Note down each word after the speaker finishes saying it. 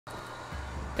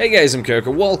Hey guys, I'm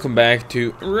Koko. Welcome back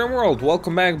to RimWorld.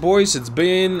 Welcome back, boys. It's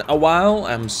been a while.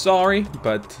 I'm sorry,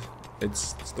 but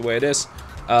it's the way it is.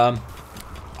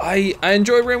 I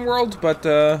enjoy RimWorld, but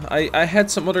I had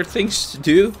some other things to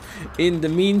do in the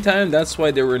meantime. That's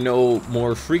why there were no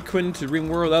more frequent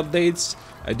RimWorld updates.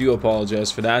 I do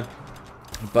apologize for that.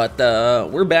 But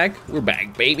we're back. We're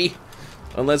back, baby.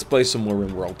 And let's play some more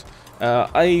RimWorld.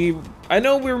 I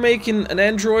know we're making an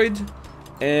android.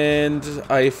 And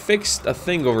I fixed a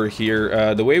thing over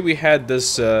here. The way we had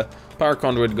this power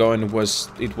conduit going was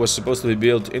it was supposed to be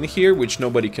built in here, which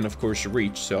nobody can of course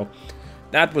reach, so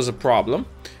that was a problem.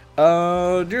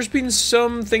 There's been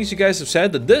some things you guys have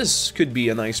said that this could be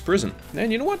a nice prison,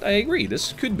 and you know what, I agree,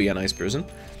 this could be a nice prison.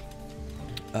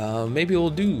 Maybe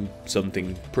we'll do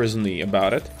something prison-y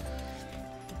about it,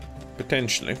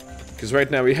 potentially, because right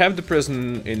now we have the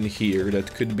prison in here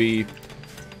that could be,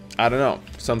 I don't know,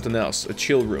 something else, a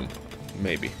chill room,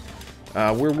 maybe.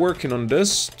 We're working on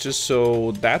this, just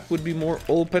so that would be more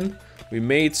open. We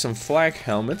made some flag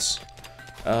helmets.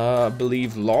 I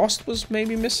believe Lost was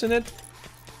maybe missing it.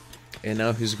 And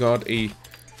now he's got a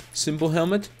simple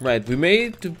helmet. Right, we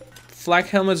made the flag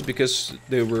helmets because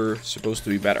they were supposed to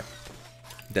be better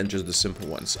than just the simple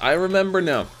ones. I remember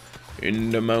now,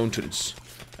 in the mountains.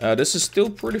 This is still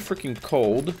pretty freaking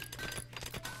cold.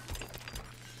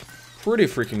 Pretty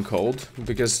freaking cold,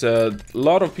 because a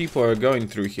lot of people are going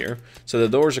through here, so the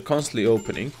doors are constantly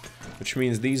opening, which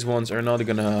means these ones are not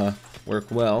gonna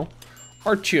work well.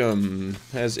 Artyom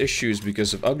has issues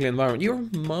because of ugly environment. Your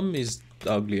mom is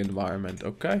ugly environment,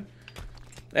 okay?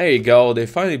 There you go, they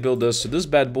finally built this, so this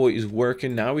bad boy is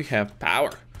working. Now we have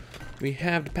power. We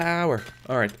have the power.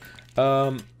 Alright,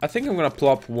 I think I'm gonna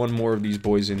plop one more of these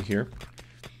boys in here.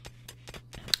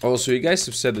 Also, you guys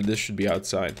have said that this should be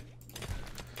outside.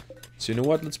 So you know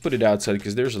what, let's put it outside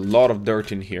because there's a lot of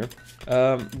dirt in here.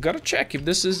 Gotta check if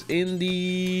this is in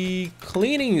the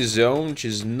cleaning zone, which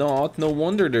is not. No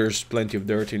wonder there's plenty of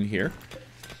dirt in here.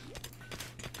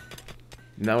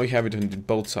 Now we have it on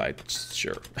both sides,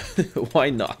 sure. Why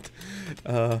not?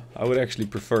 I would actually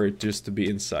prefer it just to be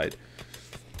inside.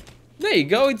 There you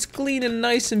go, it's clean and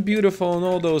nice and beautiful and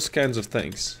all those kinds of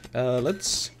things.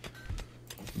 Let's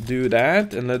do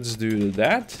that and let's do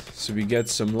that. So we get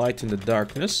some light in the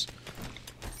darkness.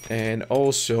 And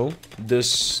also,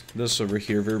 this over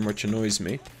here very much annoys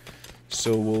me.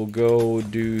 So we'll go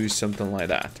do something like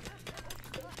that.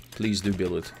 Please do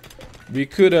build it. We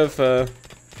could have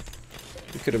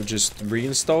just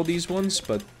reinstalled these ones,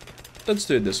 but let's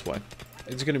do it this way.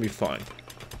 It's gonna be fine.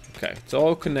 Okay, it's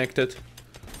all connected.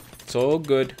 It's all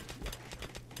good.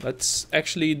 Let's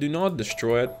actually do not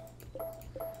destroy it.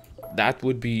 That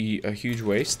would be a huge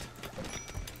waste.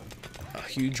 A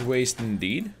huge waste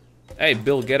indeed. Hey,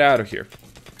 Bill, get out of here.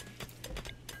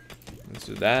 Let's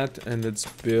do that, and let's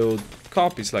build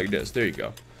copies like this. There you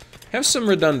go. Have some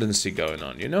redundancy going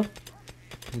on, you know?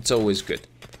 It's always good.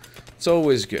 It's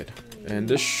always good. And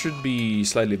this should be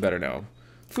slightly better now.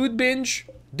 Food binge?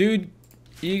 Dude,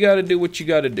 you gotta do what you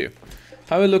gotta do.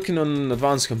 How are we looking on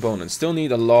advanced components? Still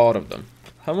need a lot of them.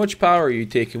 How much power are you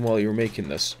taking while you're making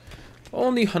this?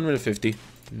 Only 150.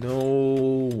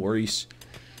 No worries.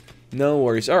 No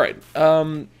worries. Alright,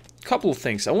 couple of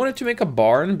things. I wanted to make a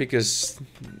barn because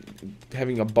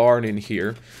having a barn in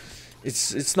here,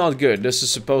 it's not good. This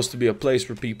is supposed to be a place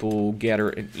where people gather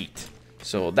and eat.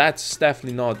 So that's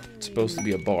definitely not supposed to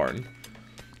be a barn.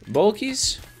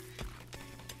 Bulkies?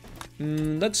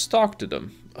 Let's talk to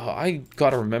them. Oh, I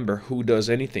gotta remember who does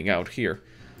anything out here.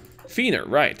 Feener,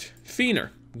 right.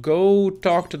 Feener. Go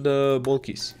talk to the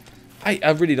bulkies.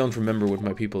 I really don't remember what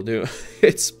my people do.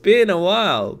 It's been a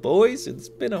while, boys. It's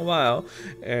been a while.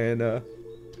 And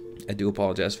I do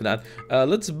apologize for that.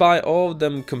 Let's buy all of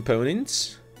them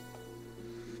components.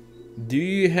 Do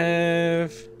you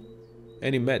have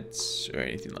any meds or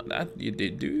anything like that? They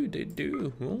do, they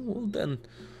do.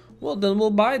 Well then we'll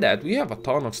buy that. We have a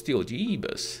ton of steel.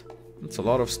 Jeebus. That's a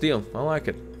lot of steel. I like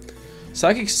it.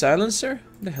 Psychic silencer?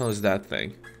 What the hell is that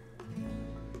thing?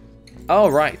 Oh,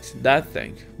 right, that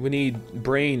thing. We need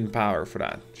brain power for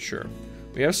that, sure.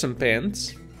 We have some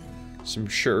pants, some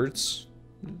shirts,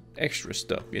 extra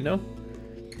stuff, you know?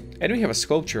 And we have a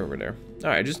sculpture over there.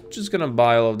 Alright, just gonna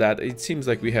buy all of that. It seems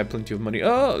like we have plenty of money.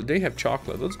 Oh, they have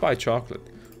chocolate. Let's buy chocolate.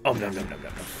 Oh, no.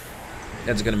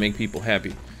 That's gonna make people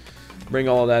happy. Bring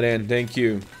all that in, thank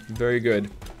you. Very good.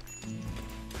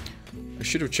 I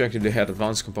should have checked if they had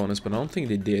advanced components, but I don't think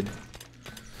they did.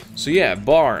 So yeah,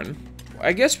 barn.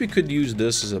 I guess we could use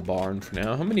this as a barn for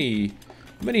now. How many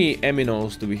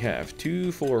aminos do we have?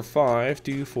 2, 4, 5,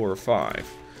 2, 4, 5.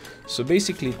 So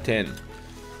basically 10.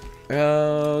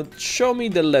 Show me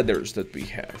the leathers that we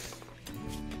have.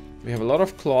 We have a lot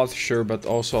of cloth, sure, but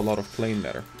also a lot of plain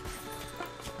leather.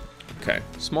 Okay,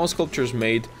 small sculptures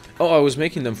made. Oh, I was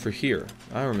making them for here.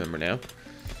 I remember now.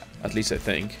 At least I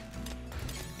think.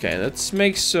 Okay, let's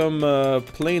make some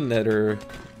plain leather.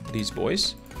 These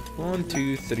boys. 1,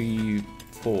 2, 3,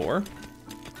 4.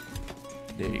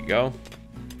 There you go.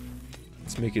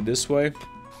 Let's make it this way.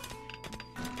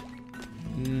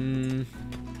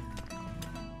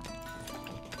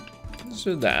 Let's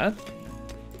do that.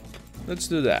 Let's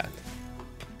do that.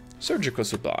 Surgical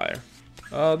supplier.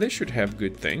 They should have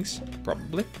good things,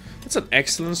 probably. It's an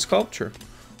excellent sculpture.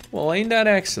 Well, ain't that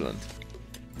excellent?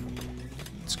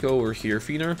 Let's go over here,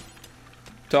 Feener.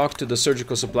 Talk to the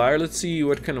surgical supplier. Let's see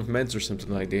what kind of meds or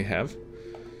something like they have.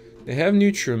 They have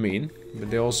Nutramine, but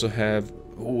they also have...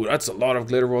 Ooh, that's a lot of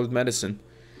glitter-rolled medicine.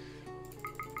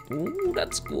 Ooh,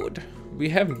 that's good. We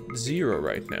have 0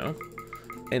 right now.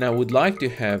 And I would like to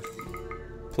have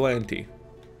plenty.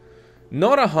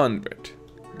 Not 100.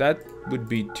 That would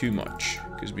be too much,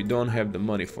 because we don't have the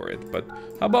money for it. But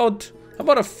how about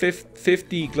a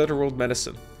 50 glitter-rolled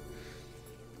medicine?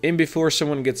 In before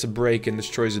someone gets a break and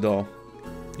destroys it all.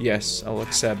 Yes, I'll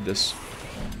accept this.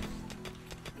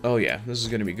 Oh yeah, this is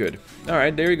gonna be good.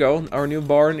 Alright, there you go. Our new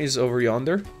barn is over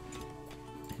yonder.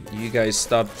 You guys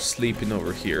stop sleeping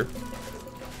over here.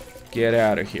 Get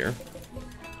out of here.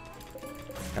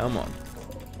 Come on.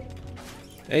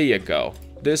 There you go.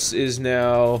 This is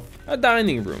now a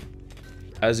dining room,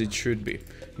 as it should be.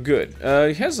 Good.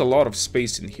 It has a lot of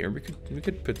space in here. We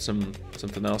could put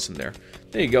something else in there.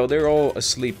 There you go. They're all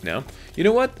asleep now. You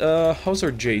know what? How's our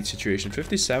jade situation?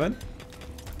 57.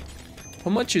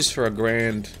 How much is for a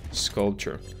grand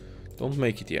sculpture? Don't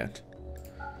make it yet.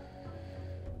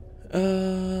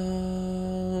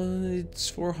 It's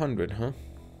 400, huh?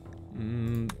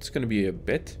 It's gonna be a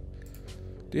bit.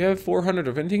 Do you have 400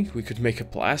 of anything? We could make a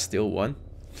plasteel one.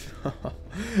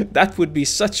 That would be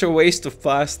such a waste of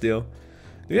plasteel.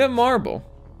 Do you have marble?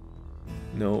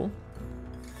 No.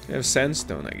 You have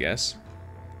sandstone, I guess.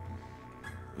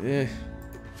 Yeah.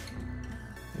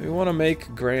 We want to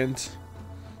make grand.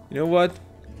 You know what?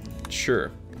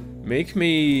 Sure. Make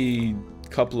me a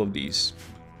couple of these.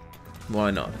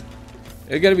 Why not?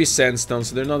 They're gonna be sandstone,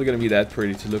 so they're not gonna be that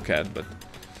pretty to look at, but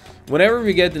whenever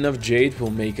we get enough jade, we'll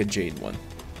make a jade one.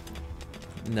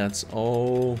 And that's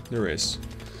all there is.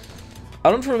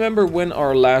 I don't remember when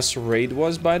our last raid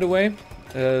was, by the way.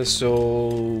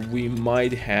 So we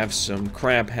might have some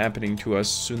crap happening to us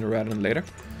sooner rather than later.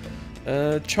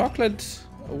 Chocolate.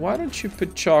 Why don't you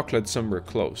put chocolate somewhere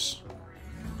close?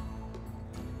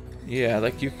 Yeah,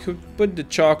 like you could put the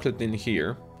chocolate in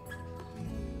here.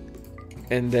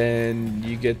 And then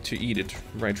you get to eat it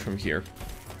right from here.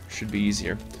 Should be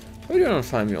easier. What are we doing on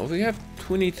fine meals? We have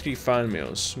 23 fine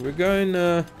meals. We're going,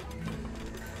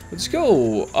 let's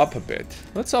go up a bit.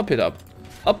 Let's up it up.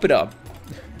 Up it up.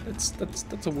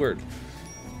 That's a word.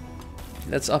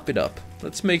 Let's up it up.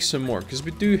 Let's make some more, because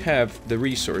we do have the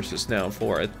resources now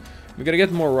for it. We're gonna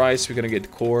get more rice, we're gonna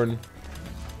get corn.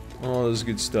 All this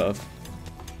good stuff.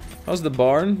 How's the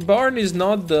barn? Barn is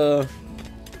not the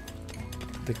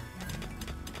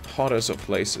hottest of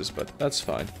places, but that's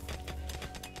fine.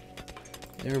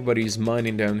 Everybody's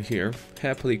mining down here,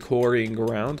 happily quarrying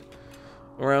around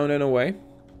and away.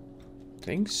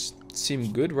 Things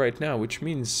seem good right now, which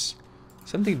means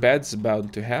something bad's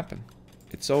about to happen.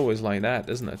 It's always like that,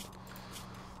 isn't it?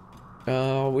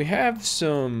 We have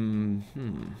some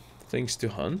things to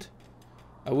hunt.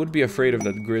 I would be afraid of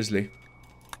that grizzly.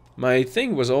 My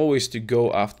thing was always to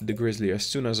go after the grizzly as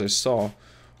soon as I saw,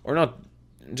 or not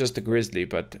just the grizzly,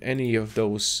 but any of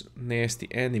those nasty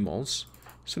animals.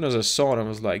 As soon as I saw them, I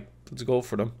was like, let's go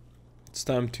for them. It's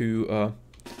time to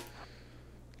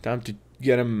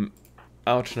get them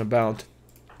out and about.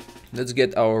 Let's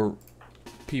get our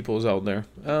peoples out there.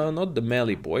 Not the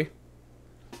melee boy.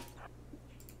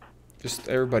 Just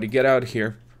everybody get out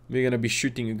here. We're gonna be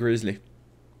shooting a grizzly.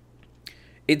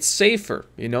 It's safer,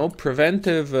 you know,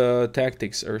 preventive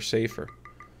tactics are safer.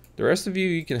 The rest of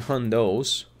you can hunt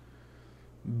those.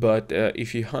 But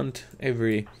if you hunt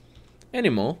every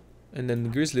animal, and then the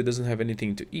grizzly doesn't have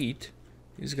anything to eat,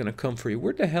 he's gonna come for you.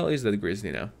 Where the hell is that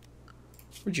grizzly now?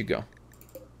 Where'd you go?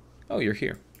 Oh, you're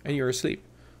here. And you're asleep.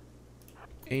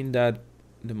 Ain't that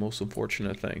the most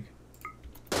unfortunate thing?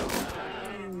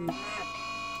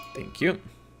 Thank you.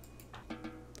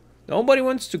 Nobody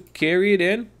wants to carry it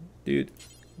in? Dude,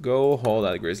 go haul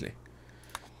that grizzly.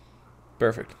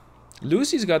 Perfect.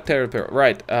 Lucy's got terror.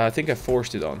 Right, I think I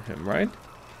forced it on him, right?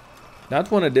 That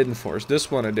one I didn't force.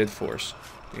 This one I did force.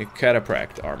 A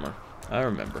cataphract armor. I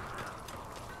remember.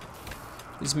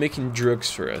 He's making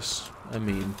drugs for us. I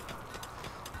mean,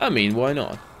 why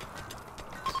not?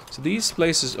 So So these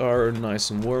places are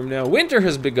nice and warm now. Winter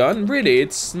has begun. Really,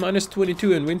 it's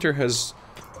 -22 and winter has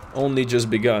only just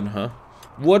begun, huh?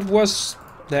 What was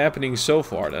happening so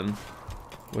far then?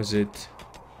 Was it...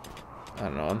 I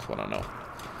don't know.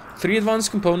 3 advanced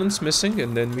components missing,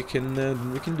 and then we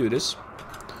can do this.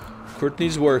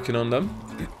 Courtney's working on them.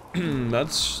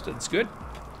 That's good.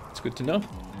 It's good to know.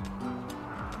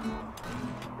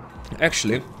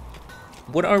 Actually,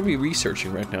 what are we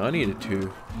researching right now? I needed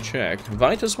to check.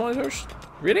 Vitus monitors?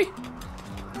 Really?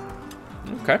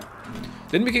 Okay.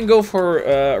 Then we can go for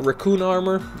raccoon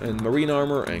armor and marine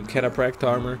armor and cataphract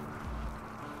armor.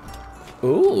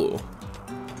 Ooh.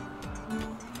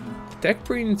 Tech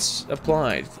prints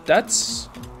applied. That's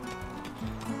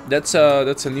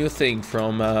a new thing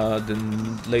from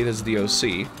the latest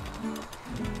DOC,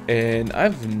 and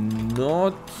I've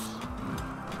not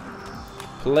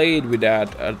played with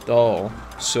that at all.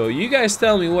 So you guys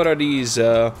tell me, what are these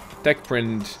tech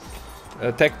prints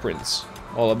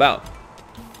all about?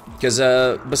 Because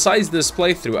besides this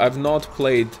playthrough, I've not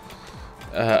played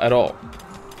at all.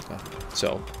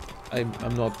 So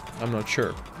I'm not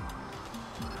sure.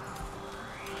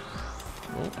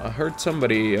 Oh, I heard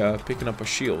somebody picking up a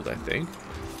shield, I think.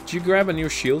 Did you grab a new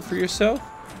shield for yourself?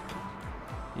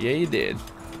 Yeah, you did.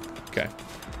 Okay.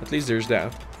 At least there's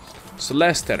that. So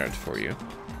last tenant for you.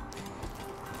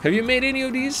 Have you made any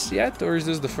of these yet? Or is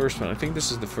this the first one? I think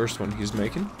this is the first one he's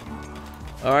making.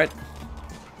 Alright.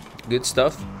 Good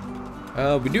stuff.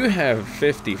 We do have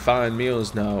 50 fine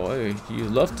meals now. Oh, you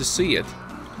love to see it.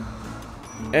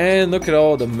 And look at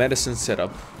all the medicine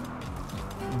setup.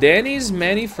 Danny's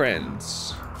many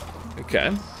friends.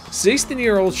 Okay.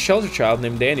 16-year-old shelter child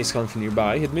named Danny is coming from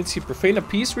nearby. He admits he profaned a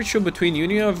peace ritual between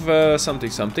Union of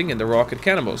something and the Rocket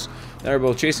Cannibals. Now they're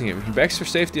both chasing him. He begs for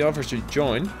safety, offers to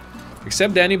join.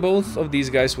 Except Danny, both of these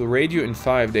guys will raid you in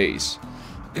 5 days.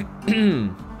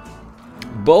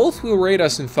 Both will raid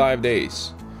us in 5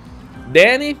 days.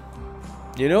 Danny,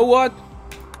 you know what?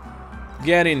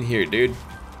 Get in here, dude.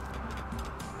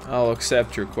 I'll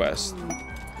accept your quest.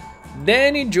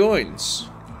 Danny joins.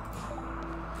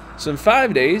 So in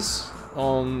 5 days,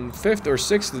 on 5th or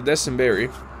 6th of December,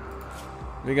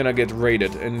 we're gonna get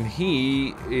raided, and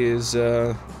he is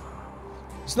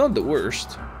he's not the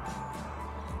worst.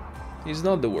 He's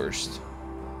not the worst.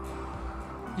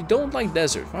 You don't like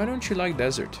desert. Why don't you like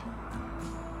desert?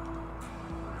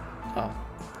 Oh,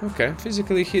 okay.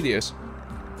 Physically hideous.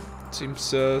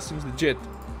 Seems legit.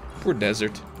 Poor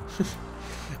desert.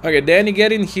 Okay, Danny,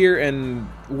 get in here and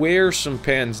wear some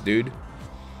pants, dude.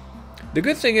 The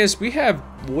good thing is we have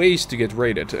ways to get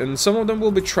raided, and some of them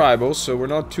will be tribal, so we're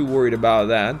not too worried about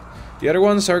that. The other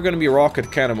ones are gonna be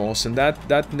rocket cannibals, and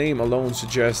that name alone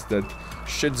suggests that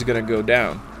shit's gonna go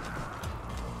down.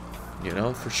 You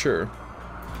know, for sure.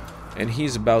 And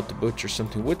he's about to butcher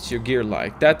something. What's your gear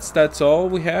like? That's all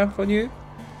we have on you?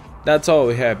 That's all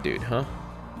we have, dude, huh?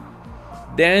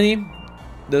 Danny,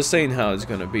 this ain't how it's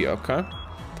gonna be, okay?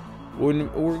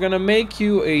 We're gonna make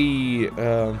you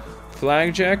a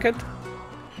flag jacket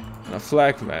and a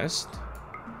flag vest,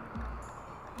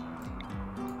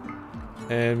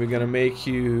 and we're gonna make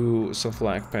you some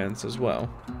flag pants as well.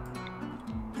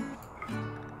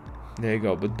 There you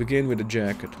go, but begin with the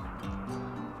jacket.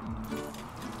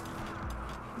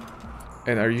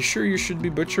 And are you sure you should be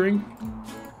butchering?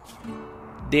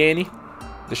 Danny,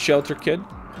 the shelter kid.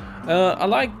 I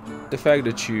like the fact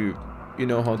that you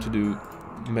know how to do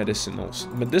medicinal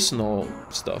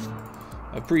stuff.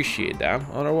 I appreciate that.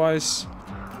 Otherwise,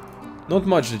 not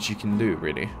much that you can do,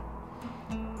 really.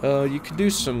 You could do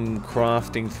some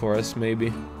crafting for us,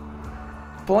 maybe.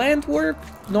 Plant work,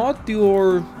 not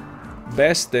your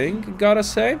best thing, gotta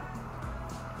say.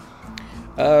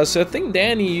 So I think,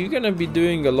 Danny, you're gonna be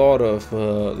doing a lot of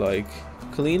like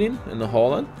cleaning in the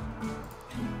Holland.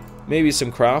 Maybe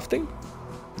some crafting,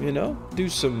 you know, do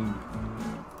some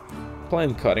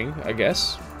plant cutting, I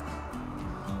guess.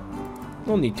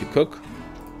 No need to cook.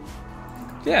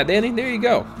 Yeah, Danny, there you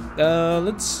go.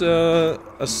 Let's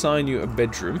assign you a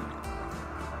bedroom.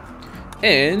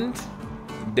 And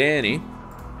Danny,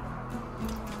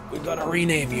 we gotta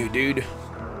rename you, dude.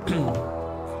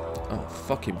 Oh,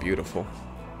 fucking beautiful.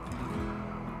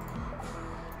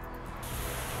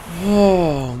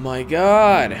 Oh my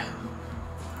god.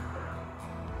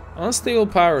 Unstable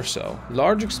power cell.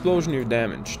 Large explosion you're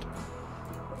damaged.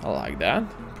 I like that.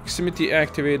 Proximity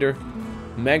activator.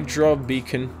 Mag drop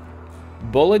beacon.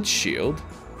 Bullet shield.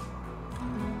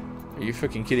 Are you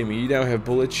fucking kidding me? You now have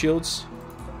bullet shields?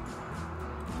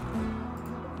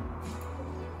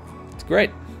 It's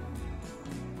great.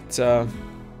 It's I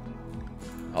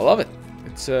love it.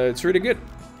 It's really good.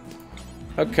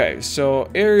 Okay, so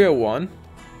area 1.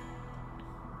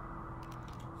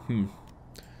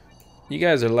 You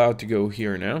guys are allowed to go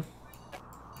here now.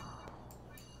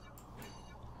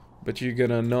 But you're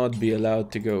gonna not be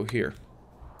allowed to go here.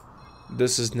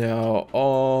 This is now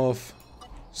off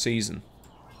season.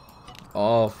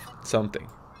 Off something.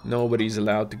 Nobody's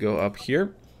allowed to go up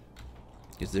here.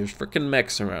 Because there's freaking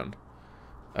mechs around.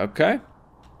 Okay?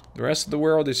 The rest of the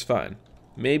world is fine.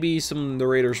 Maybe some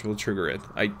narrators will trigger it.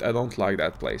 I don't like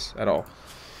that place at all.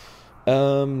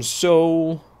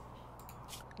 So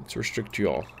let's restrict you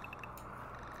all.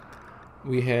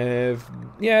 We have,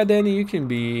 yeah, Danny, you can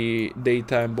be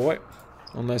daytime boy,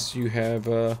 unless you have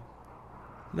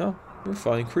no, we're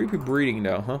fine. Creepy breeding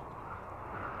now, huh?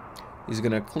 He's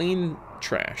gonna clean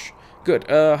trash. Good.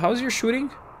 How's your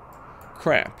shooting?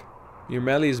 Crap. Your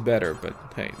melee is better, but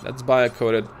hey, that's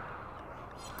bio-coded.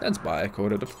 That's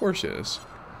bio-coded, of course it is.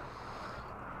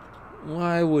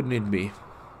 Why wouldn't it be?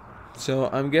 So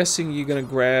I'm guessing you're gonna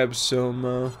grab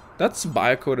some. That's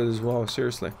bio-coded as well.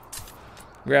 Seriously,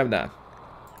 grab that.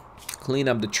 Clean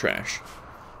up the trash.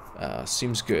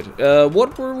 Seems good.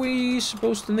 What were we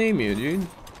supposed to name you, dude?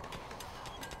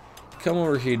 Come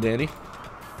over here, Danny.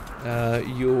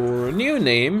 Your new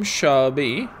name shall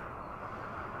be...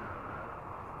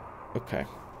 Okay.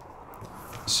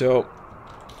 So...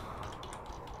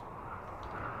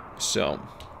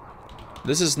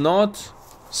 This is not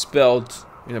spelled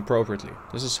inappropriately.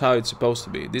 This is how it's supposed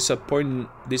to be.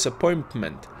 Disappointment.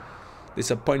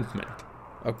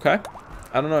 Okay?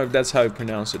 I don't know if that's how you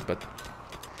pronounce it, but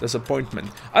disappointment.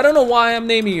 I don't know why I'm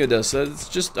naming you this. It's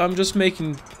just I'm just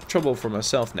making trouble for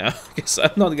myself now because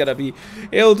I'm not gonna be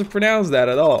able to pronounce that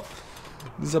at all.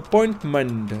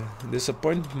 Disappointment.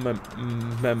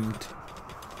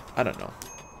 I don't know.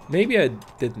 Maybe I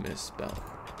did misspell.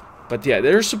 But yeah,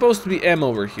 there's supposed to be M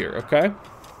over here, okay?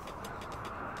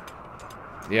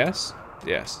 Yes?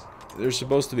 Yes. There's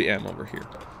supposed to be M over here.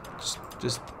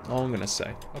 Just all I'm gonna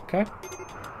say, okay?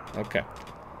 Okay.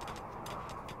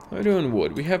 We're doing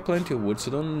wood. We have plenty of wood,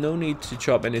 so no need to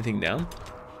chop anything down.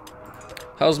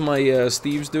 How's my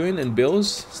Steve's doing and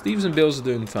Bill's? Steve's and Bill's are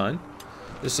doing fine.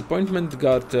 Disappointment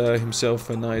got himself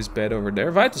a nice bed over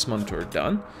there. Vitus monitor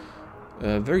done.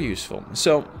 Very useful.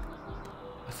 So,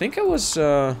 I think I was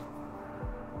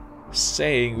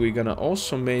saying we're gonna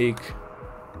also make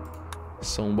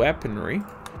some weaponry.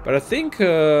 But I think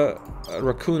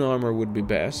raccoon armor would be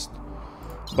best.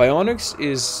 Bionics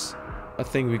is a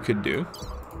thing we could do.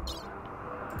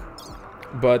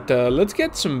 But let's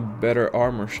get some better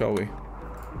armor, shall we?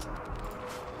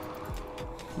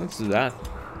 Let's do that.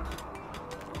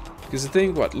 Because the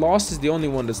thing, Lost is the only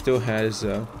one that still has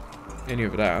any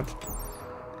of that.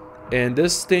 And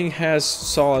this thing has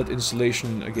solid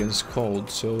insulation against cold,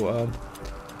 so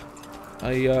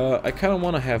I kind of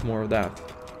want to have more of that.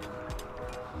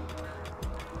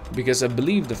 Because I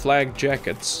believe the flag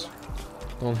jackets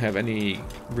don't have any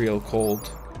real cold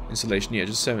insulation. Yeah,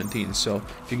 just 17. So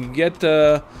if you can get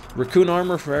raccoon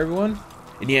armor for everyone,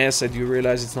 and yes, I do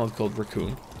realize it's not called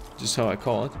raccoon, just how I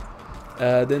call it,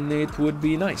 then it would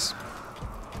be nice.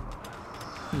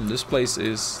 This place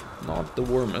is not the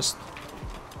warmest.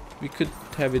 We could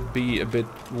have it be a bit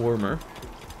warmer.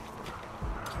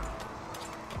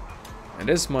 And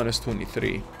it's minus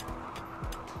 23.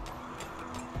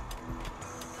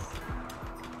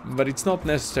 But it's not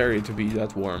necessary to be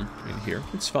that warm in here.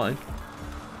 It's fine.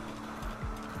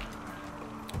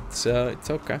 It's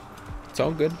okay. It's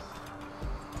all good.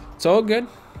 It's all good.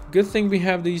 Good thing we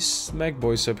have these mech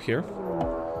boys up here.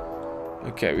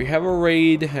 Okay, we have a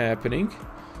raid happening.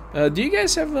 Do you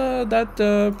guys have that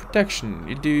protection?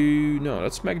 You do... No,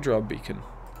 that's mech drop beacon.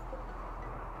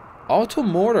 Auto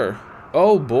mortar.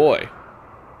 Oh boy.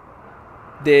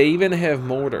 They even have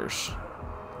mortars.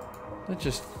 That's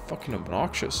just fucking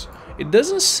obnoxious. It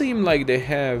doesn't seem like they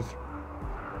have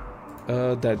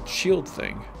that shield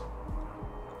thing.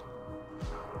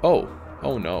 Oh.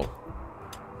 Oh no.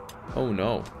 Oh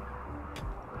no.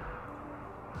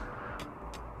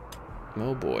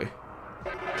 Oh boy.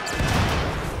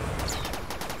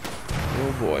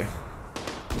 Oh boy.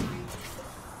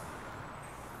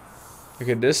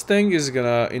 Okay, this thing is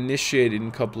gonna initiate in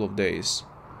a couple of days.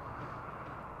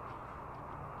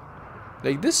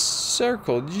 Like this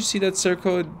circle, did you see that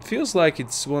circle? It feels like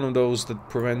it's one of those that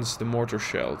prevents the mortar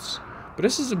shells. But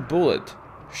this is a bullet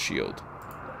shield.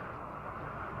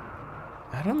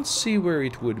 I don't see where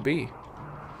it would be.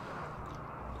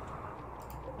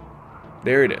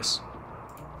 There it is.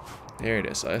 There it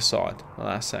is, I saw it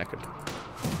last second.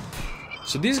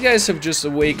 So these guys have just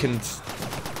awakened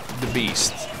the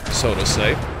beast, so to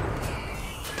say.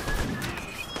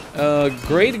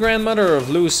 Great-grandmother of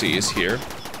Lucy is here.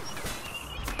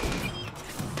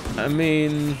 I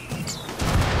mean,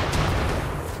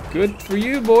 Good for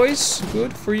you, boys.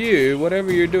 Good for you.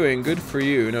 Whatever you're doing, good for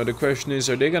you. Now the question is,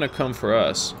 are they gonna come for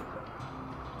us?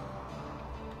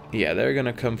 Yeah, they're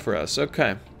gonna come for us.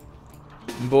 Okay.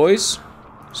 Boys,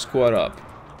 squad up.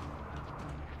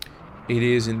 It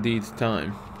is indeed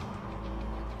time.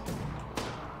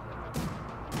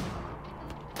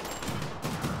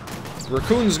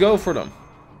 Raccoons, go for them.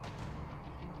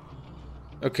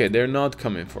 Okay, they're not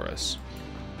coming for us.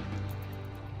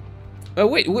 Oh,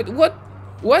 wait, what?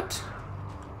 What?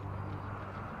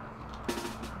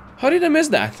 How did I miss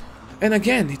that? And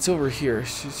again, it's over here.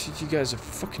 You guys are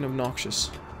fucking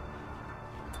obnoxious.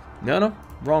 No,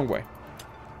 wrong way.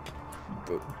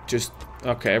 Just,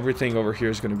 okay, everything over here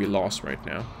is gonna be lost right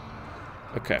now.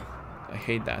 Okay, I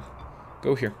hate that.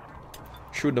 Go here.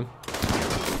 Shoot them.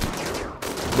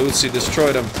 Lucy,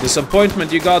 destroy them.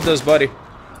 Disappointment, you got this, buddy.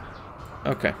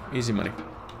 Okay, easy money.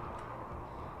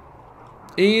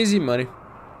 Easy money.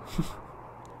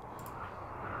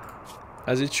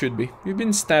 As it should be. You've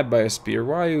been stabbed by a spear.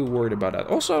 Why are you worried about that?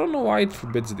 Also, I don't know why it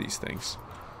forbids these things.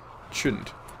 It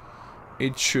shouldn't.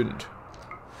 It shouldn't.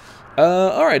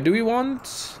 Alright, do we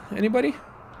want anybody?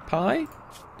 Pie?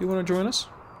 Do you want to join us?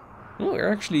 Oh,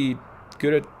 you're actually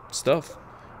good at stuff.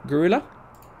 Gorilla?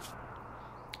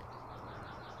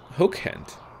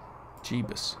 Hookhand.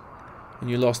 Jeebus. And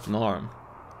you lost an arm.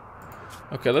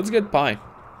 Okay, let's get Pie.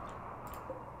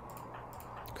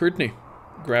 Courtney,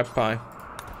 grab Pie.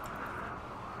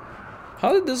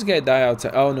 How did this guy die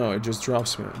outside? Oh no, it just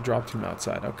dropped him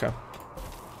outside. Okay.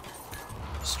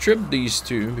 Strip these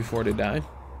two before they die.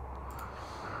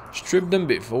 Strip them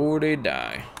before they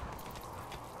die.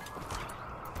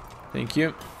 Thank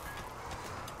you.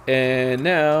 And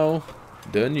now,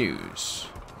 the news.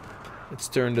 Let's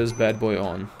turn this bad boy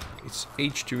on. It's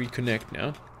H to reconnect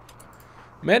now.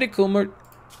 Medical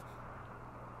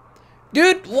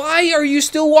Dude, why are you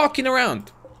still walking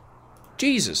around?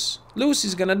 Jesus,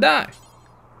 Lucy's gonna die.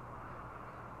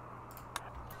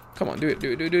 Come on, do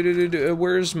it.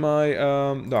 Where's my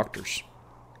doctors?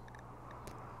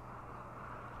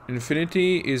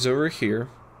 Infinity is over here.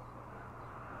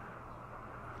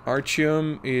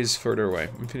 Artium is further away.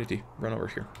 Infinity, run over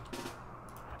here.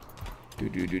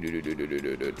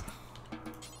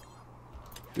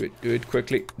 Do it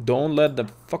quickly. Don't let the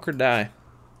fucker die.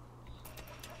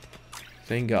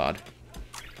 Thank God.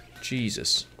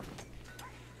 Jesus.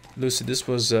 Lucy, this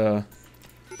was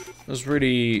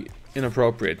really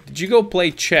inappropriate. Did you go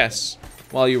play chess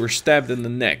while you were stabbed in the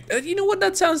neck? You know what?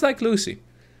 That sounds like Lucy.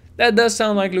 That does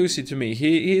sound like Lucy to me.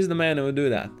 He's the man who would do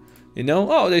that. You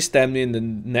know? Oh, they stabbed me in the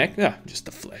neck. Ah, just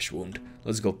a flesh wound.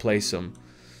 Let's go play some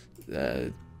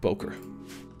poker.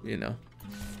 You know?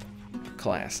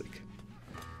 Classic.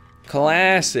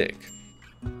 Classic.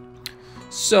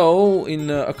 So, in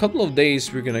a couple of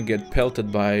days, we're gonna get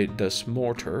pelted by this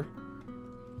mortar.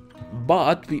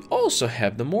 But we also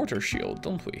have the mortar shield,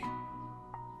 don't we?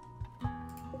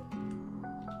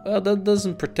 Well, that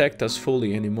doesn't protect us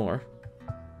fully anymore.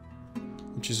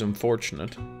 Which is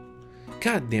unfortunate.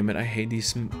 God damn it, I hate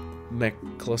these mech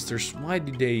clusters. Why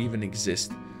do they even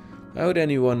exist? Why would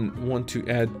anyone want to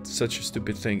add such a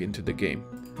stupid thing into the game?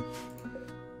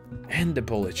 And the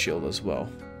bullet shield as well.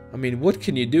 I mean, what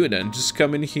can you do then? Just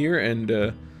come in here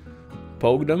and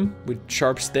poke them with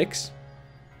sharp sticks?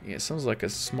 Yeah, sounds like a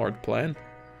smart plan.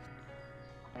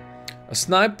 A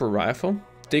sniper rifle,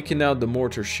 taking out the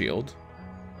mortar shield.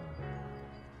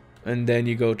 And then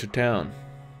you go to town.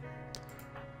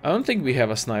 I don't think we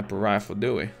have a sniper rifle,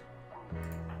 do we?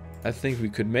 I think we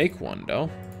could make one, though.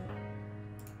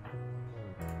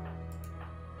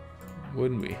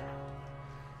 Wouldn't we?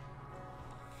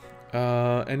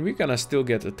 And we're gonna still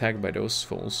get attacked by those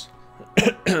fools.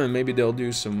 Maybe they'll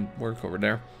do some work over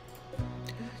there.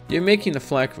 You're making a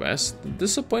flak vest. Did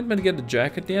Disappointment get the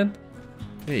jacket yet?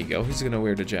 There you go, he's gonna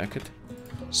wear the jacket.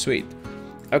 Sweet.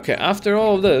 Okay, after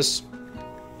all of this,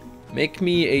 make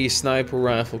me a sniper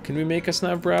rifle. Can we make a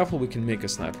sniper rifle? We can make a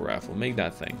sniper rifle. Make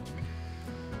that thing.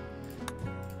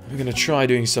 I'm gonna try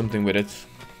doing something with it.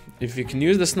 If we can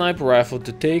use the sniper rifle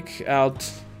to take out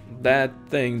that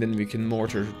thing, then we can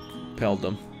mortar pelt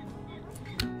them.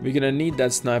 We're gonna need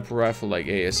that sniper rifle like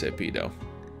ASAP though.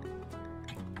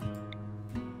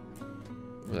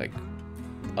 Like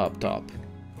up top.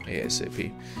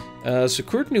 ASAP. So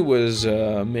Courtney was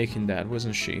making that,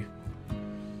 wasn't she?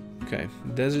 Okay,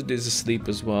 Desert is asleep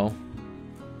as well.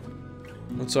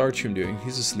 What's Artyom doing?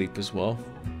 He's asleep as well.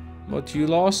 What, you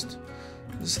lost?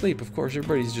 He's asleep, of course,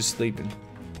 everybody's just sleeping.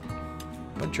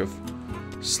 Bunch of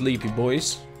sleepy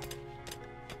boys.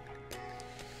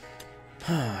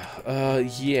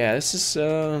 Yeah, this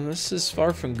is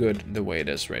far from good the way it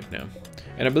is right now.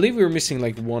 And I believe we were missing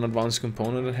like one advanced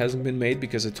component that hasn't been made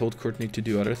because I told Courtney to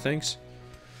do other things.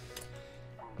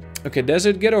 Okay,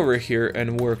 Desert, get over here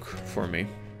and work for me.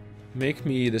 Make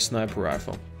me the sniper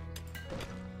rifle.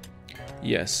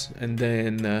 Yes, and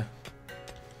then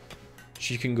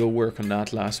she can go work on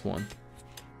that last one.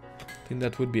 I think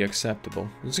that would be acceptable.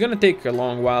 It's gonna take a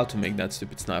long while to make that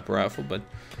stupid sniper rifle, but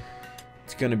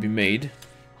it's gonna be made.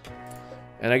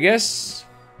 And I guess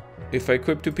if I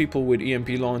equip 2 people with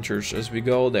EMP launchers as we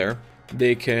go there,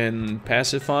 they can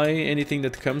pacify anything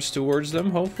that comes towards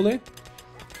them, hopefully.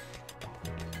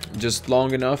 Just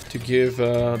long enough to give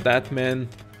that man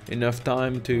enough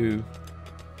time to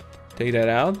take that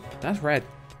out. That rat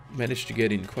managed to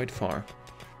get in quite far.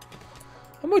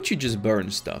 How about you just burn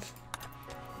stuff?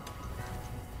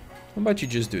 How about you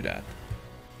just do that?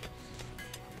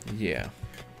 Yeah.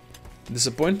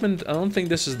 Disappointment? I don't think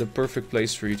this is the perfect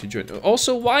place for you to join.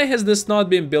 Also, why has this not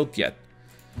been built yet?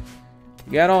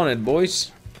 Get on it,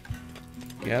 boys.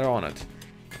 Get on it.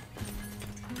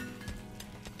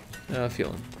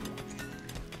 Feeling.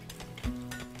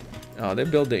 Oh, they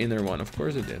built the inner one. Of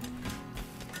course they did.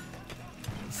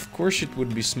 Of course it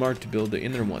would be smart to build the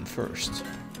inner one first.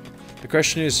 The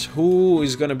question is, who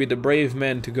is gonna be the brave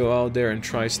man to go out there and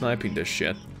try sniping this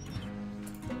shit?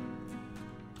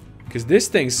 Because these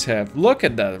things have... Look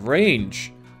at that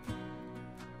range.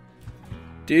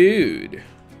 Dude.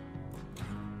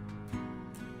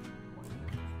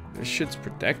 This shit's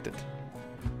protected.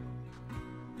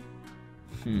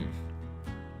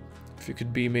 If you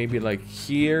could be maybe like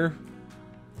here.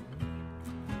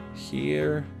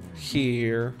 Here.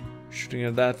 Here. Shooting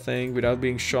at that thing without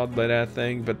being shot by that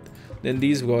thing. But then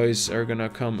these guys are gonna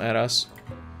come at us.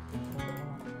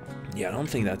 Yeah, I don't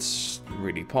think that's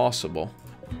really possible.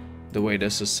 The way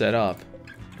this is set up.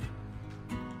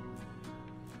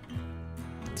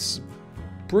 It's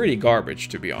pretty garbage,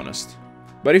 to be honest.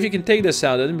 But if you can take this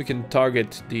out, then we can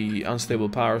target the unstable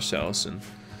power cells and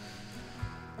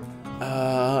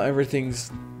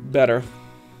everything's better.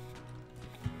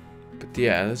 But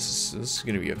yeah, this is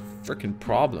gonna be a freaking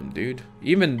problem, dude.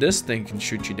 Even this thing can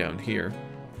shoot you down here.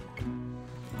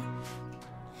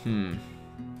 Do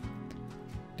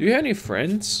you have any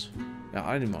friends? No,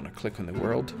 I didn't want to click on the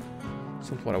world.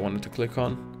 That's not what I wanted to click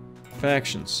on.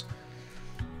 Factions.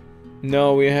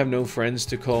 No, we have no friends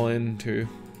to call in to,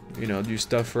 you know, do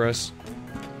stuff for us.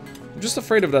 I'm just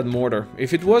afraid of that mortar.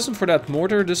 If it wasn't for that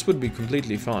mortar, this would be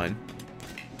completely fine.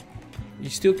 You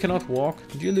still cannot walk?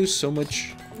 Did you lose so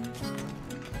much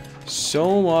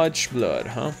blood,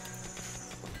 huh?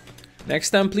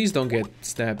 Next time, please don't get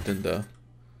stabbed in the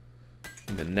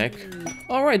neck.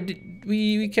 Alright,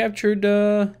 we captured,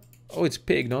 oh, it's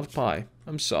pig, not pie.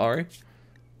 I'm sorry.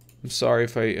 I'm sorry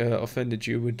if I offended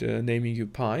you with naming you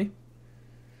Pie.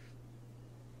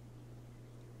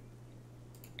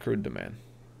 Crude the man.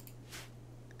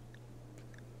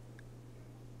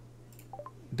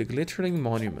 The glittering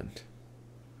monument.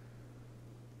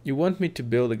 You want me to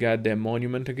build a goddamn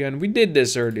monument again? We did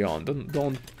this early on.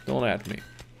 Don't at me.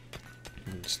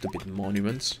 Stupid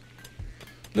monuments.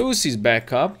 Lucy's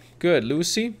back up. Good,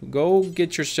 Lucy. Go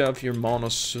get yourself your mono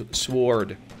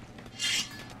sword.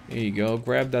 There you go.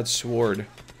 Grab that sword.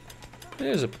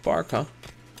 There's a park, huh?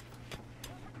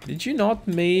 Did you not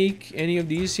make any of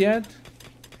these yet?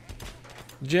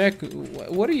 Jack,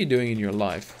 what are you doing in your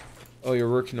life? Oh,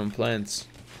 you're working on plants.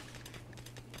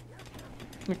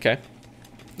 Okay.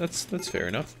 That's fair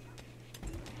enough.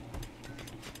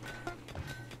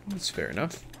 That's fair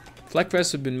enough. Flak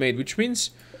vests have been made, which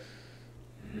means...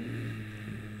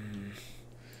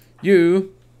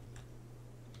 You...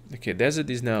 Okay, Desert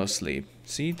is now asleep.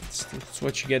 See? That's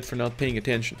what you get for not paying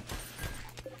attention.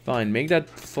 Fine, make that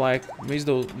flak...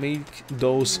 Make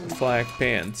those flak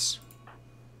pants.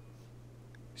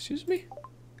 Excuse me?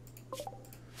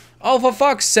 Oh, for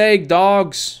fuck's sake,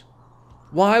 dogs!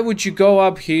 Why would you go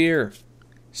up here?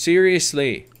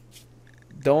 Seriously.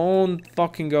 Don't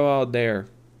fucking go out there.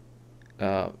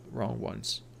 Wrong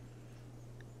ones.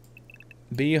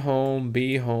 Be home,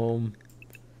 be home.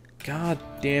 God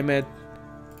damn it.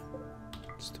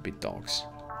 Stupid dogs.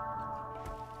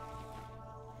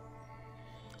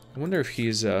 I wonder if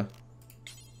he's, okay,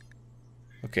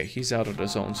 he's out of the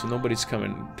zone, so nobody's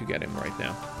coming to get him right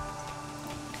now.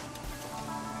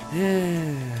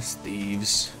 Yes,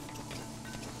 thieves.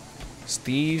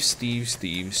 Thieves.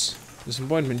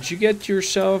 Disappointment. Did you get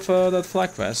yourself that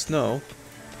flak vest? No.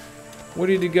 Where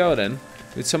did it go then?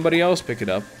 Did somebody else pick it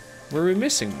up? Were we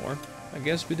missing more? I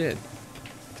guess we did.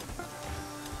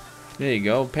 There you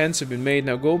go. Pants have been made.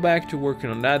 Now go back to working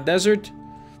on that. Desert.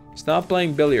 Stop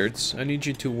playing billiards. I need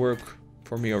you to work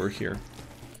for me over here.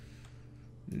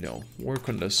 No, work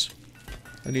on this.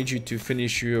 I need you to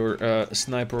finish your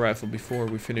sniper rifle before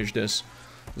we finish this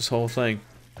whole thing.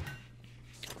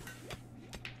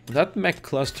 That mech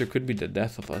cluster could be the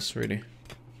death of us, really.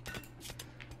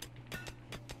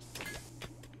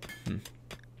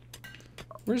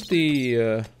 Where's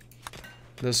the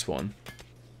this one?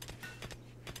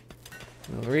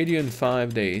 I'll raid you in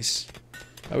 5 days.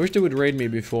 I wish they would raid me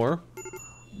before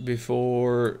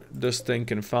this thing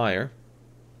can fire.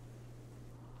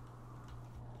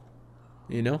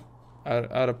 You know,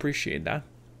 I'd appreciate that.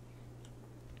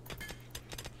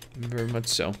 Very much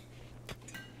so.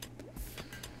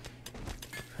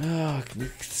 Oh,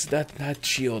 that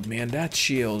shield, man, that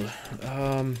shield.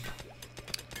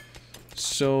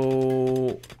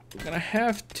 So we're gonna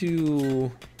have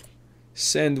to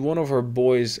send one of our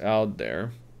boys out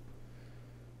there,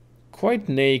 quite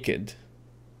naked,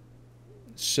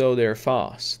 so they're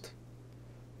fast.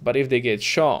 But if they get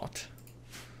shot,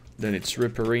 then it's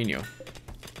Ripperino.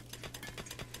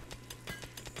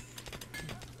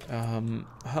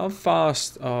 How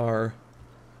fast are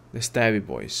the stabby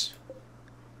boys?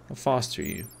 How fast are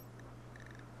you?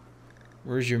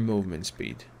 Where's your movement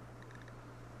speed?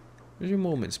 Where's your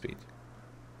movement speed?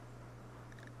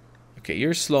 Okay,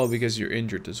 you're slow because you're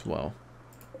injured as well.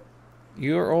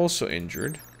 You're also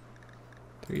injured.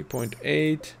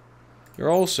 3.8. You're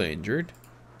also injured.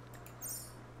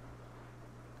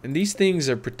 And these things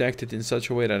are protected in such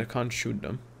a way that I can't shoot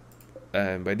them.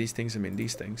 By these things, I mean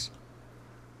these things.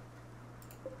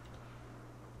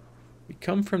 We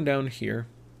come from down here.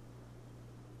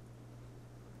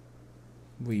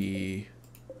 We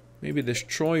maybe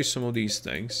destroy some of these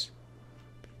things.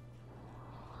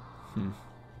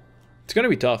 It's gonna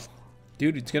be tough.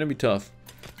 Dude, it's gonna be tough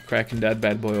cracking that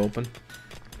bad boy open.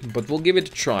 But we'll give it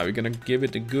a try. We're gonna give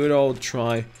it a good old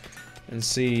try and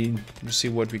see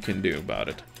what we can do about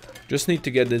it. Just need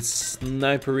to get this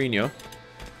sniperino.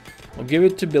 I'll give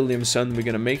it to Williamson. We're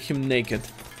gonna make him naked.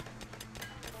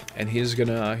 And he's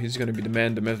gonna be the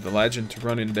man, the myth, the legend to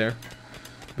run in there.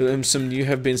 Williamson, you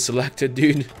have been selected,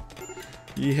 dude.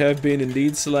 You have been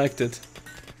indeed selected.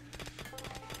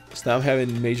 Stop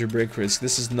having major break risk.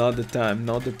 This is not the time,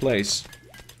 not the place.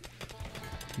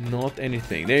 Not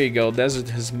anything. There you go. Desert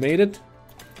has made it.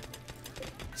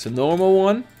 It's a normal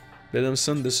one.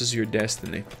 Williamson, this is your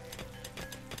destiny.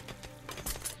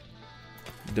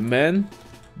 The man,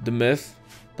 the myth,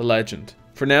 the legend.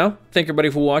 For now, thank everybody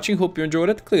for watching. Hope you enjoyed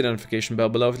it. Click the notification bell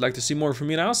below if you'd like to see more from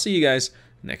me, and I'll see you guys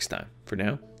next time. For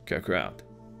now, Koko out.